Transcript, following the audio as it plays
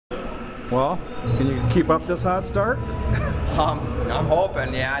Well, can you keep up this hot start? I'm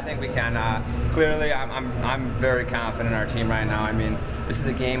hoping. Yeah, I think we can. Clearly, I'm very confident in our team right now. I mean, this is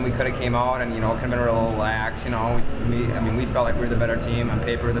a game we could have came out and, you know, kind of been a little lax. You know, we felt like we were the better team. On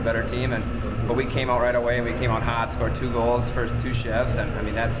paper, we're the better team, but we came out right away and we came out hot, scored 2 goals first 2 shifts, and I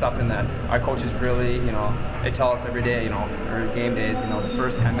mean that's something that our coaches really, you know, they tell us every day, you know, or game days, you know, the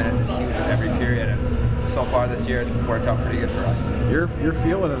first 10 minutes is huge in every period, and so far this year it's worked out pretty good for us. You're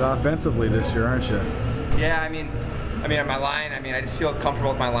feeling it offensively this year, aren't you? Yeah, I mean, on my line, I just feel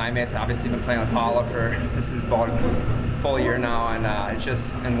comfortable with my line mates. Obviously, been playing with Holla for this is about a full year now, and it's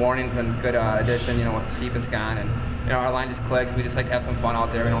just, and Warning's been a good addition, you know, with Cephas gone, and you know, our line just clicks. We just like to have some fun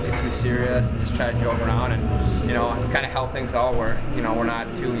out there. We don't get too serious and just try to joke around, and you know, it's kind of helped things out where, you know, we're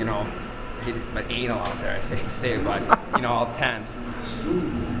not too, you know, but anal out there. I say it, but you know, all tense.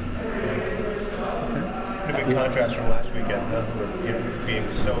 A big contrast from last weekend, with, you know,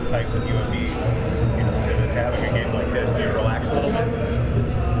 being so tight with UMB, you know, to having a game like this. Do you relax a little bit?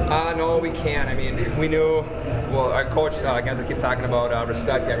 No, we can't. I mean, we knew. Well, our coach Gunther keeps talking about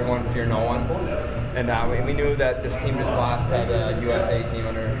respect everyone, fear no one, and we knew that this team just lost to the USA team or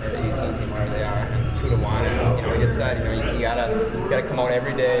 18 team, whatever they are, 2-1. And you know, he just said, you know, you gotta come out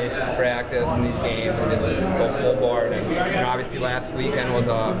every day, practice in these games, and just go full board. And you know, obviously last weekend was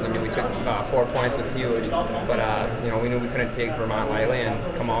we took 4 points, was huge, but you know, we knew we couldn't take Vermont lightly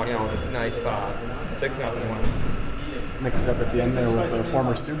and come out, you know, this nice 6-0 win. Mixed it up at the end there with the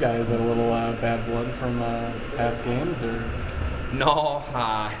former Sioux guy. Is that a little bad blood from past games, or? No,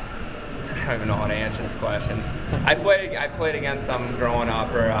 I don't even know how to answer this question. I played against some growing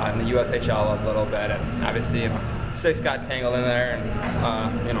up, or in the USHL a little bit, and obviously, you know, 6 got tangled in there,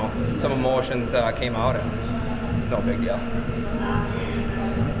 and you know, some emotions came out, and it's no big deal.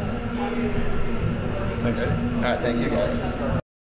 Thanks, Jake. All right, thank you guys.